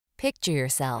Picture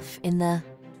yourself in the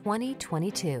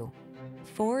 2022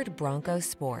 Ford Bronco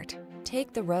Sport.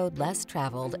 Take the road less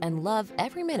traveled and love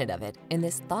every minute of it in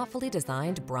this thoughtfully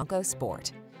designed Bronco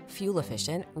Sport. Fuel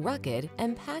efficient, rugged,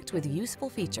 and packed with useful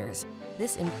features,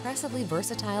 this impressively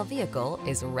versatile vehicle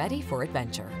is ready for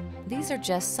adventure. These are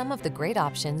just some of the great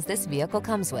options this vehicle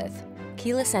comes with: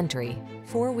 keyless entry,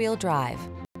 four-wheel drive,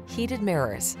 heated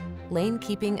mirrors, lane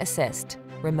keeping assist,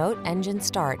 remote engine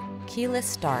start, keyless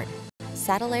start,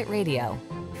 satellite radio,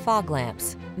 fog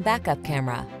lamps, backup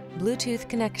camera, Bluetooth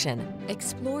connection.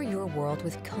 Explore your world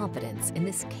with confidence in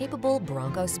this capable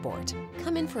Bronco Sport.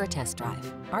 Come in for a test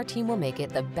drive. Our team will make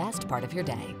it the best part of your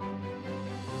day.